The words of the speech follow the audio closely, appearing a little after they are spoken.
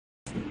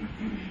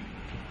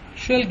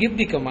So I'll give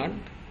the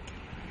command,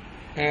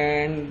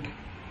 and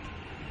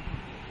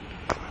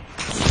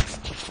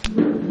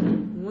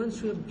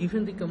once you have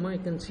given the command,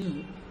 you can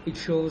see it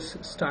shows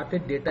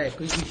started data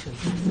acquisition,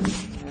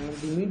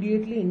 and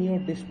immediately in your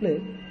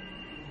display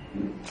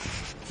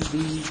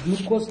the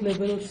glucose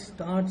level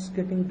starts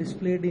getting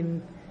displayed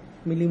in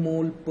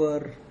millimole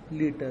per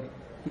liter.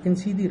 You can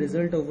see the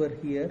result over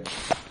here,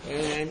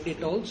 and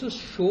it also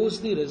shows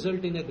the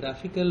result in a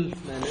graphical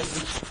manner,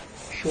 which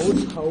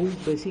shows how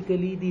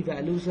basically the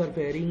values are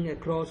varying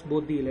across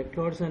both the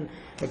electrodes, and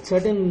at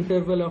certain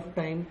interval of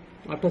time,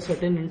 after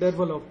certain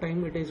interval of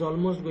time, it is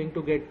almost going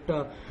to get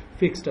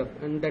fixed up,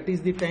 and that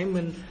is the time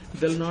when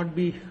there will not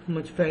be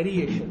much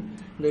variation.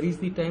 There is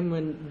the time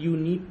when you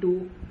need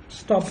to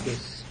stop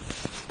this.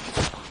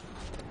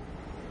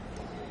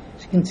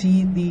 So you can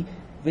see the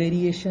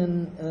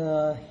variation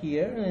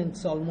here, and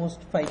it's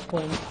almost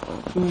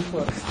 5.2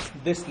 for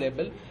this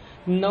level.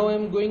 Now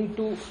I'm going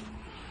to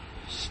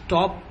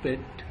stop it.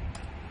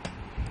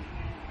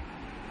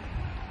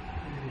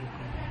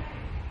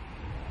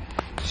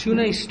 Soon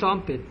I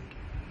stop it,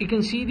 you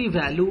can see the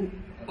value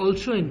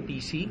also in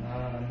PC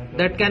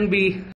that can be